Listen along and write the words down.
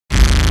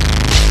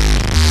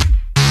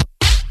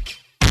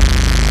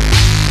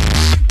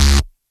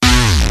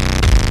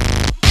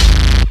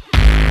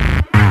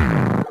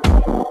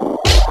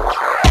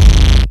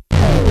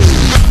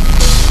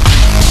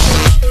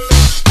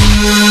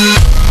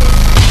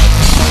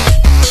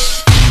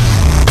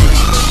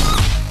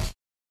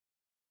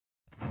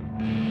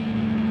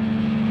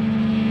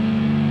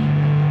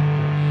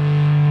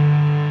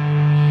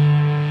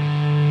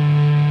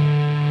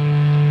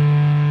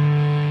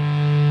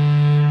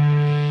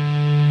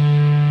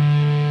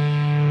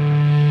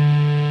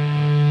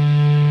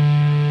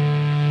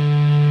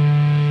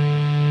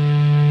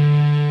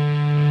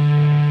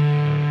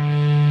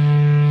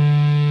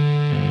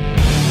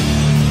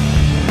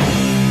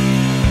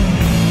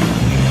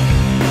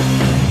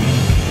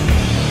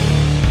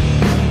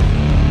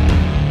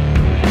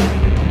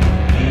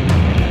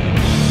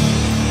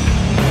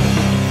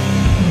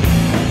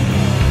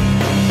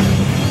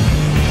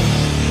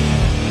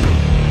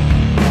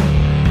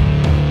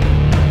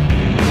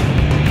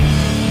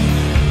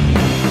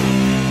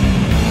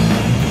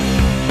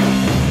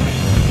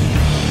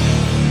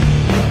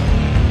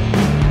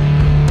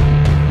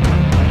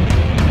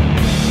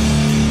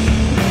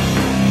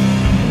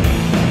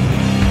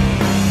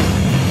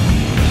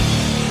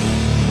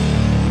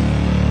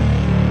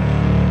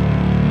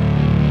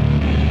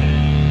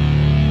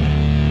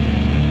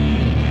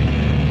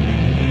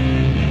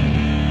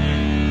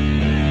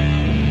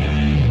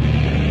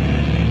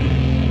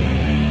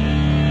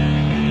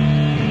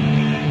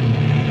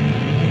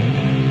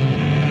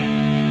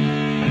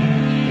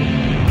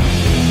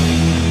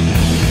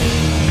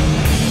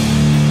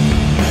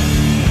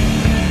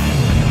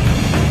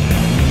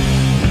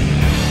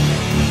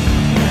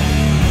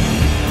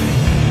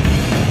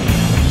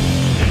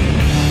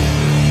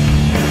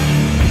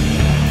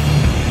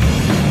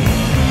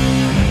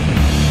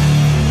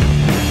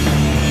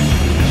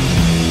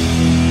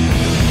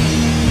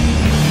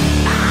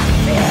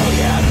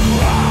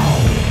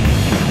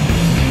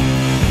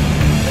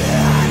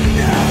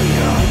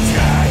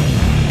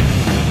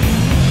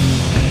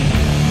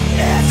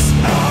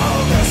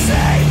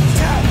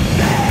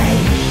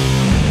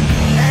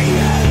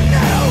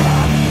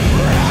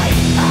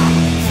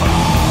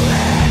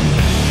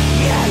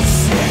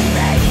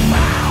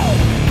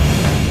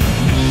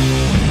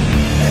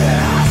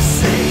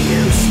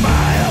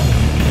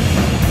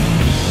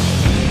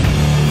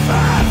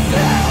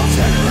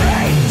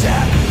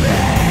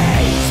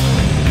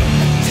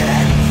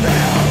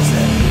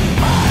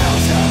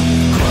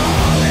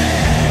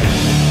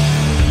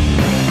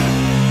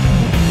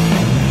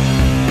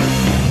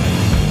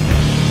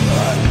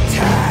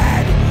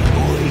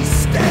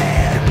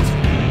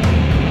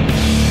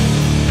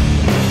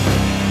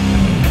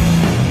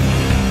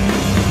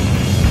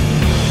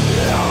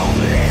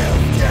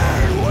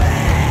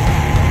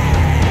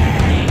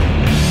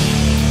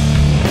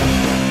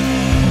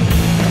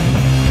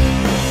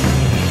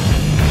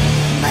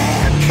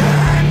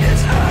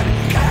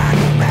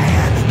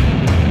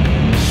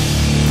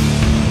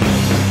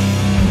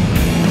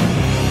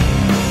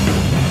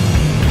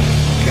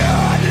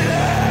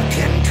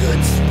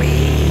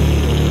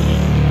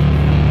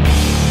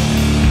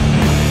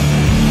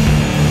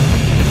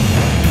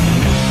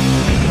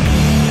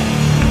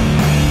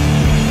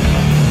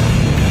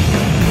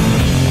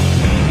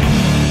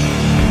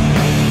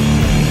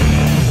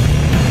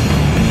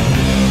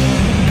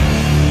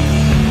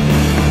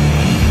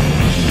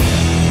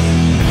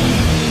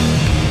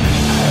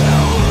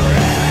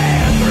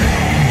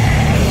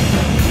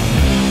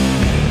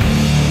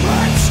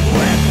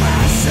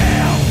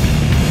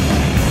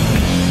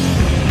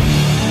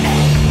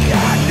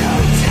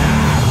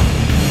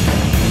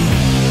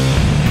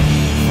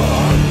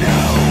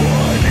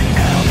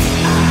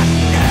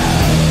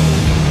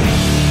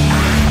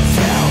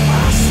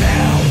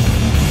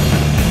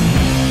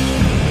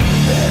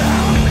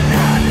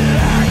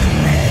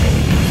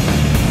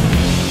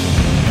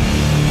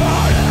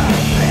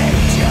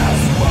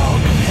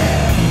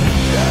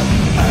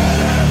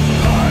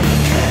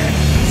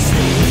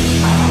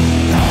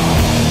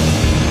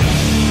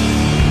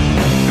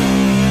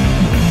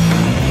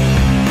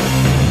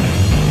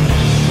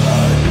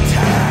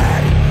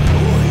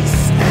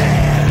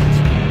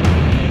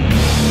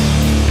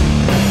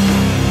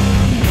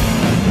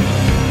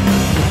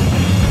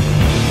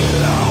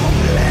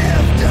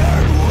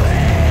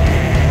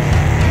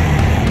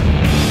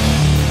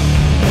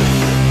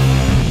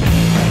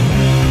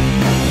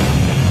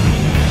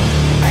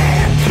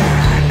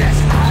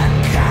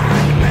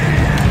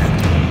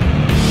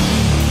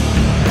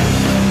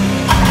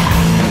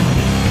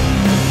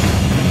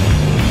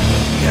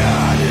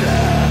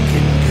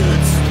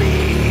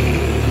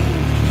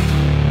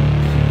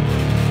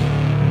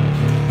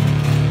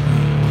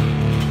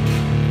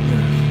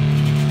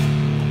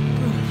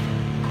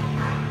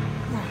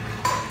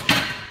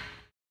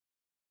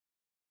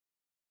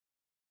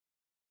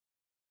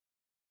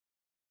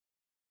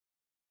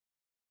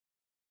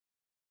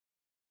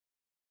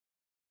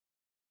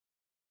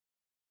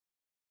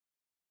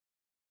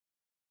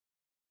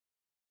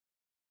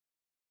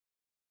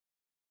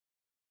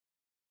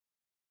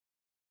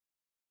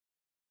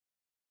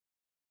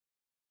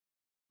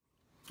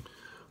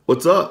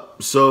What's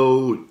up?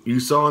 So you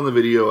saw in the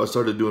video I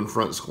started doing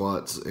front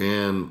squats,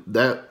 and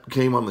that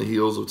came on the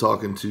heels of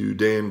talking to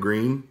Dan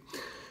Green.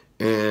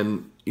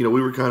 And we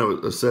were kind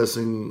of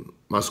assessing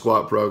my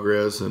squat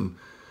progress, and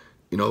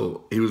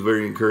he was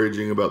very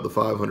encouraging about the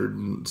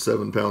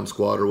 507-pound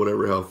squat or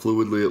whatever, how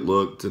fluidly it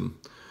looked. And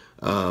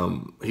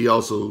he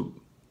also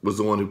was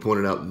the one who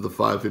pointed out that the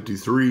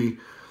 553,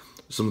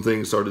 some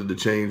things started to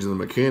change and the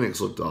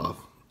mechanics looked off.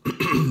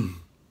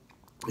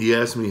 He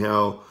asked me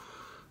how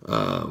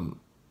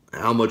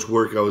much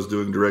work I was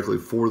doing directly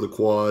for the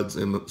quads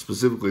and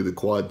specifically the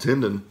quad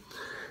tendon.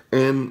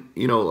 And,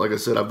 like I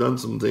said, I've done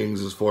some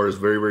things as far as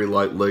very, very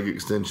light leg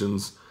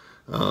extensions,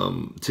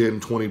 10,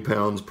 20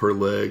 pounds per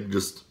leg,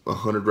 just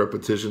 100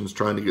 repetitions,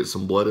 trying to get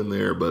some blood in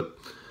there. But,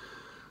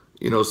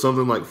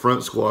 something like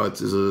front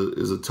squats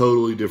is a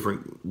totally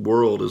different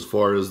world as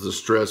far as the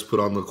stress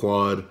put on the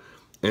quad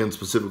and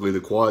specifically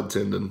the quad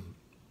tendon.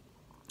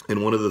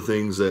 And one of the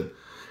things that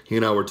he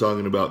and I were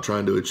talking about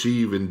trying to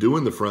achieve in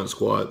doing the front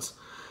squats,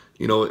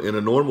 in a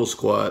normal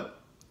squat,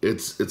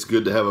 it's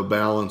good to have a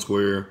balance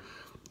where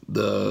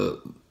the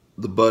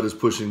butt is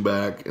pushing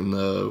back and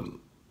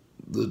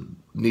the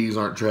knees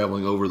aren't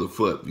traveling over the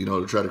foot,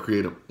 to try to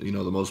create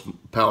the most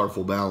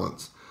powerful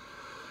balance.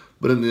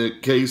 But in the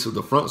case of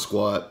the front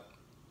squat,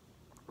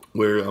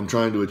 where I'm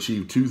trying to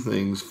achieve two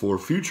things for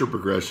future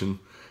progression,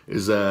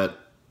 is that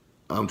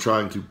I'm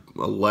trying to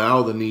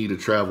allow the knee to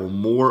travel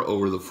more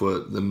over the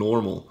foot than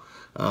normal.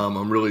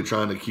 I'm really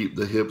trying to keep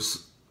the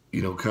hips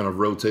kind of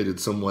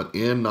rotated somewhat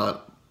in,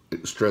 not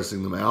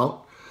stressing them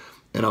out.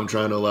 And I'm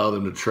trying to allow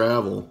them to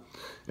travel.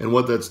 And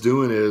what that's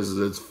doing is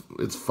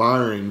it's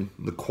firing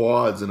the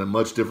quads in a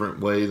much different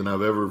way than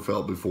I've ever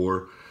felt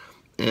before.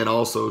 And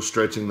also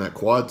stretching that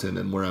quad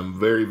tendon where I'm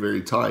very,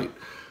 very tight.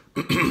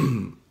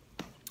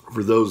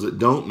 For those that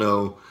don't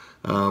know,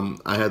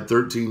 I had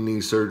 13 knee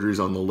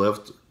surgeries on the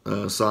left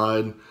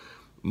side.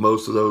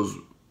 Most of those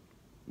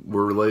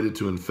were related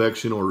to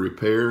infection or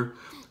repair.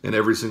 And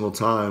every single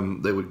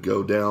time they would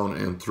go down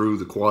and through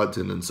the quad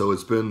tendon. So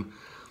it's been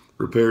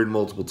repaired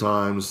multiple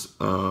times.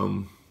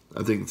 I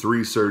think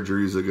 3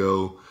 surgeries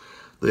ago,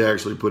 they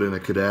actually put in a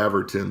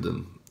cadaver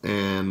tendon.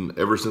 And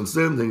ever since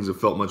then, things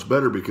have felt much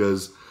better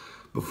because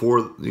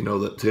before,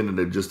 that tendon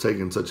had just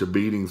taken such a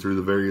beating through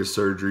the various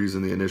surgeries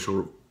and the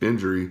initial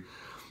injury.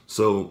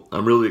 So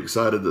I'm really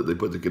excited that they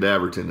put the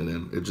cadaver tendon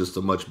in. It's just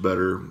a much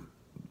better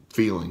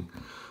feeling.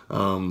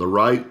 The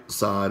right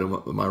side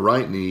of my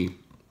right knee,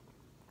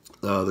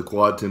 the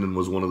quad tendon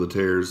was one of the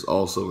tears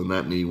also in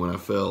that knee when I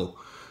fell.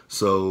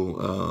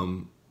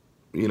 So,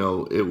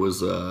 it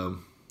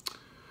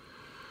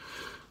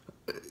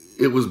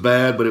was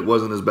bad, but it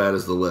wasn't as bad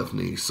as the left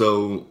knee.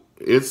 So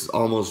it's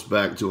almost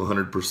back to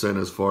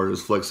 100% as far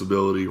as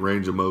flexibility,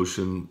 range of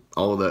motion,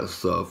 all of that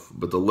stuff.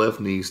 But the left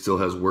knee still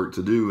has work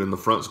to do, and the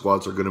front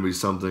squats are going to be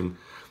something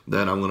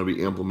that I'm going to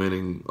be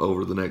implementing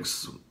over the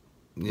next,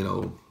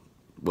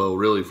 well,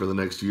 really for the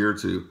next year or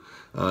two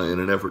in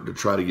an effort to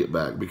try to get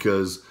back,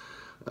 because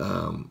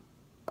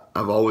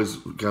I've always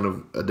kind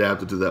of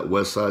adapted to that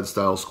west side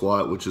style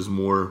squat, which is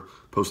more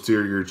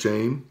posterior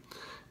chain,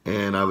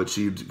 and I've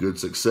achieved good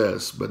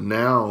success. But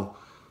now,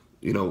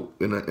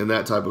 in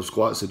that type of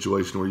squat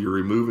situation where you're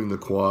removing the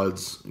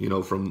quads,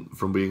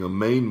 from being a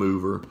main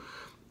mover,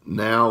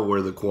 now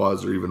where the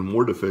quads are even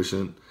more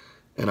deficient,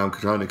 and I'm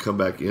trying to come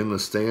back in the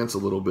stance a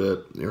little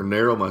bit, or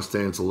narrow my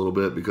stance a little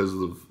bit because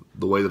of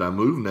the way that I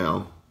move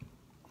now.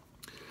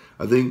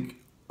 I think,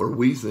 or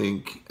we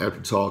think,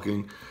 after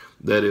talking,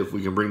 that if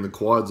we can bring the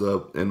quads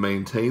up and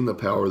maintain the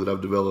power that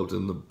I've developed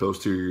in the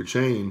posterior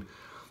chain,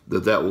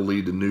 that will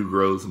lead to new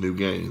growth, new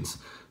gains.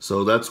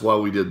 So that's why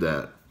we did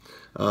that.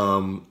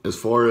 As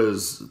far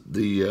as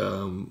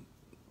the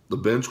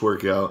bench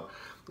workout,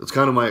 it's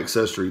kind of my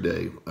accessory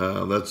day.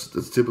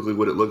 That's typically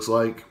what it looks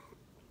like.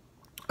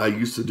 I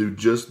used to do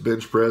just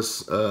bench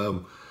press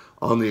on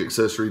the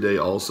accessory day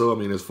also. I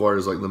mean, as far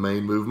as like the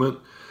main movement.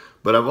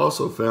 But I've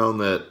also found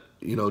that,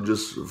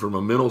 just from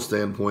a mental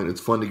standpoint,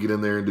 it's fun to get in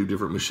there and do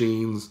different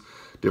machines,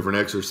 different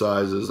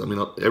exercises. I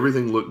mean,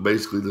 everything looked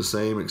basically the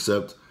same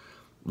except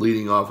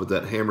leading off with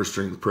that hammer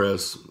strength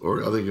press,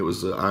 or I think it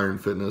was Iron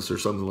Fitness or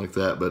something like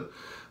that. But,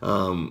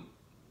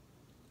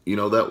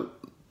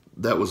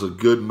 that was a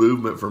good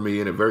movement for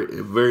me, and it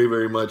very,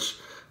 very much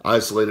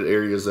isolated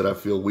areas that I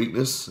feel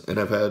weakness and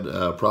I've had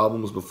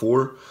problems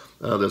before.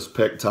 This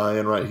pec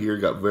tie-in right here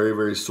got very,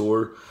 very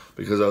sore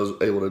because I was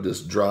able to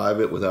just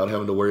drive it without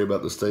having to worry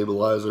about the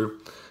stabilizer.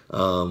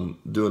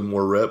 Doing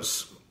more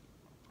reps.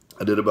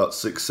 I did about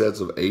 6 sets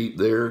of 8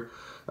 there.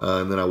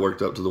 And then I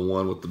worked up to the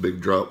one with the big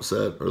drop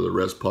set, or the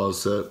rest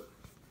pause set.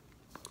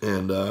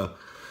 And,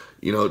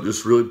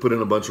 just really put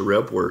in a bunch of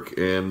rep work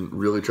and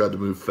really tried to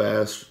move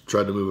fast,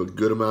 tried to move a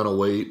good amount of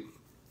weight.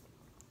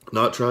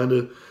 Not trying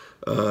to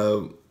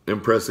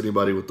impress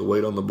anybody with the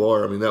weight on the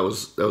bar. I mean, that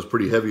was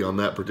pretty heavy on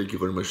that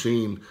particular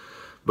machine.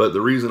 But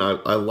the reason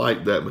I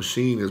like that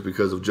machine is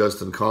because of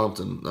Justin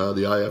Compton,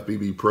 the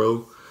IFBB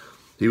Pro.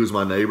 He was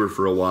my neighbor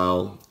for a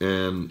while,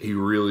 and he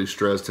really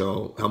stressed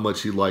how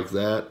much he liked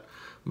that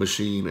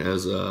machine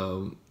as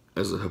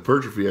as a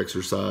hypertrophy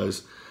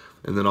exercise.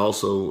 And then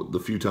also the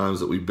few times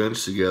that we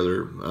benched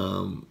together,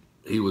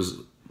 he was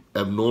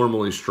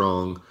abnormally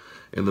strong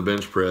in the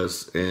bench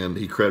press, and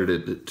he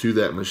credited it to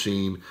that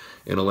machine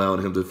and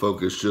allowing him to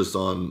focus just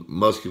on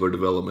muscular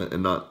development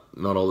and not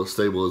all the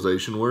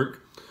stabilization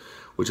work,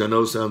 which I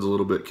know sounds a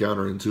little bit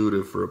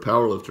counterintuitive for a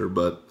powerlifter,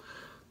 but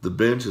the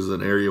bench is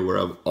an area where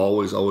I've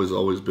always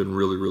been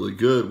really, really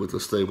good with the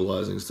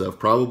stabilizing stuff,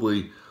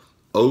 probably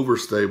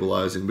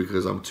over-stabilizing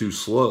because I'm too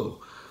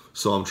slow.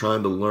 So I'm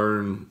trying to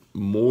learn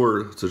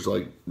more to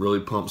like really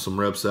pump some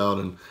reps out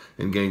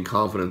and gain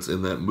confidence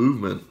in that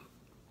movement,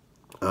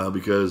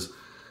 because,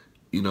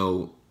 you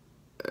know,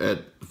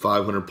 at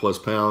 500 plus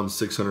pounds,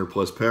 600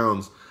 plus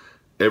pounds,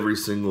 every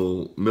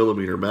single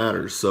millimeter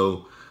matters.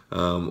 So,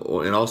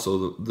 and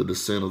also the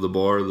descent of the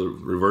bar, the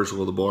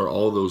reversal of the bar,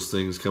 all those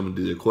things come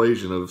into the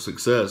equation of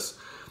success.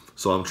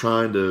 So I'm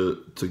trying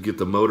to get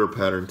the motor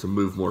pattern to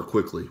move more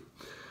quickly.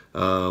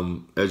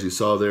 As you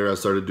saw there, I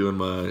started doing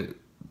my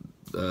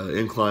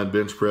incline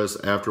bench press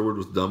afterward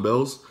with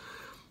dumbbells.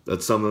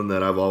 That's something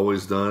that I've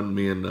always done.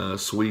 Me and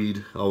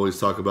Swede always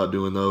talk about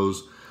doing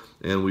those,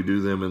 and we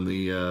do them in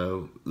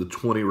the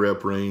 20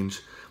 rep range.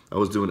 I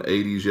was doing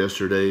 80s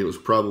yesterday. It was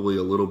probably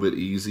a little bit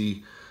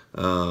easy.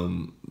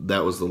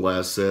 That was the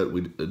last set.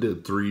 We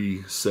did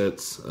 3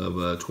 sets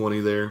of 20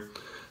 there.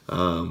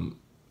 And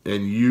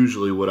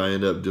usually what I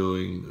end up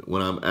doing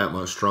when I'm at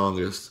my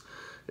strongest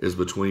is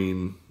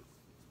between,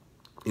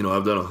 you know,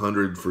 I've done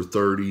 100 for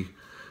 30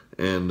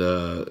 and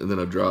then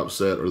a drop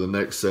set, or the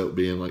next set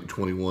being like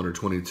 21 or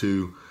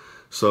 22.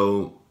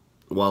 So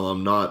while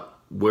I'm not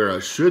where I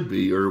should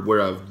be or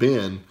where I've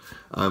been,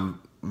 I'm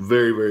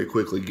very, very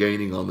quickly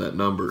gaining on that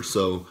number.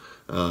 So,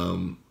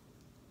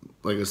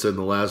 like I said in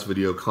the last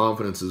video,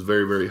 confidence is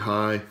very, very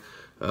high.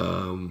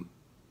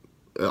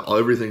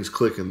 Everything's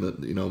clicking. That,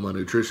 you know, my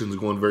nutrition's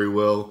going very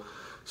well,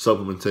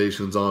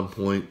 supplementation's on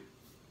point,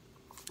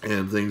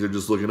 and things are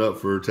just looking up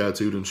for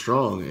Tattooed and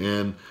Strong.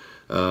 And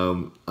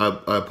I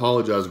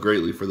apologize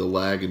greatly for the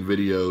lag in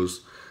videos,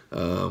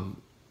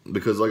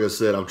 because, like I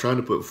said, I'm trying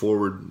to put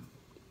forward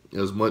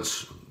as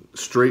much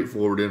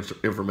straightforward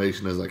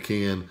information as I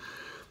can,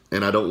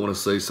 and I don't want to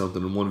say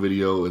something in one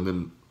video and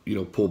then, you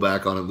know, pull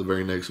back on it in the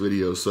very next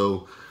video.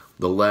 So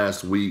the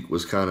last week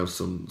was kind of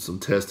some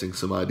testing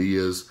some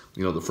ideas.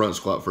 You know, the front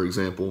squat, for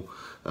example.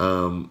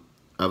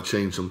 I've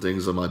changed some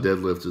things on my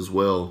deadlift as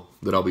well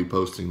that I'll be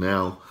posting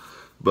now.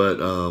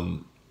 But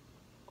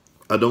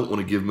I don't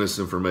want to give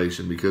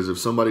misinformation, because if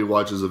somebody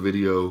watches a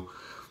video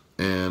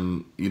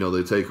and, you know,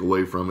 they take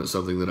away from it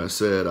something that I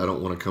said, I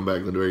don't want to come back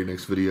in the very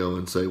next video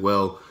and say,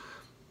 well,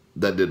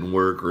 that didn't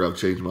work, or I've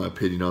changed my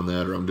opinion on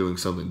that, or I'm doing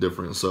something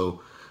different.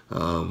 So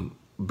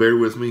bear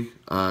with me.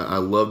 I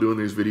love doing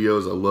these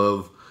videos. I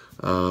love,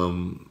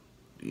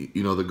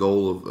 you know, the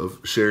goal of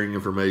sharing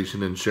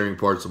information and sharing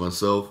parts of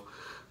myself.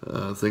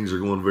 Things are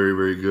going very,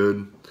 very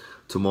good.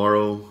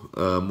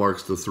 Tomorrow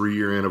marks the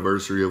 3-year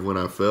anniversary of when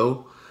I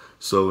fell.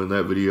 So in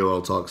that video,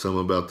 I'll talk some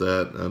about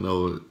that. I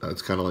know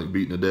it's kind of like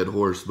beating a dead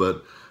horse,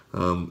 but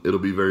it'll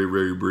be very,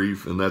 very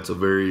brief. And that's a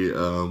very,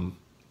 I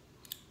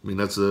mean,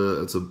 that's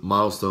a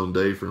milestone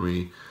day for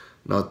me.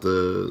 Not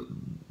the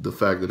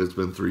fact that it's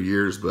been 3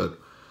 years, but,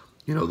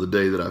 you know, the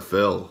day that I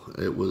fell.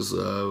 It was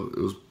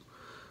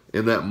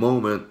in that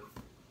moment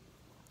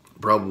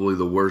probably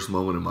the worst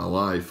moment in my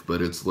life,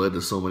 but it's led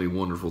to so many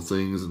wonderful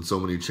things and so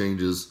many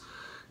changes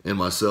in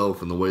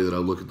myself and the way that I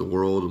look at the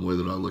world and the way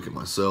that I look at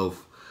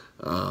myself.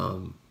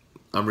 I'm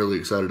really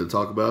excited to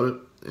talk about it,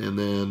 and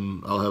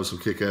then I'll have some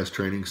kick-ass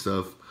training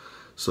stuff.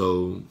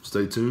 So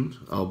stay tuned.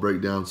 I'll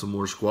break down some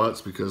more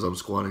squats because I'm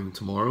squatting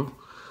tomorrow.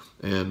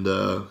 And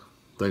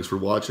thanks for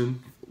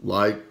watching.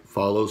 Like,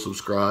 follow,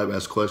 subscribe,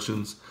 ask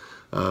questions.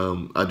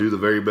 I do the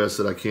very best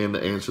that I can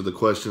to answer the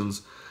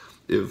questions.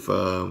 If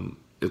the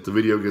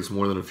video gets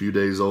more than a few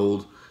days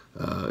old,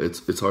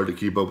 it's hard to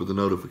keep up with the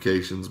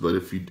notifications. But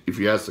if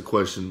you ask the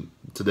question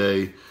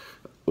today,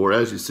 or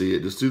as you see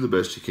it, just do the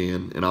best you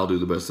can, and I'll do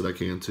the best that I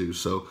can too.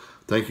 So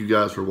thank you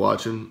guys for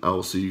watching. I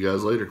will see you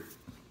guys later.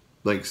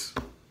 Thanks.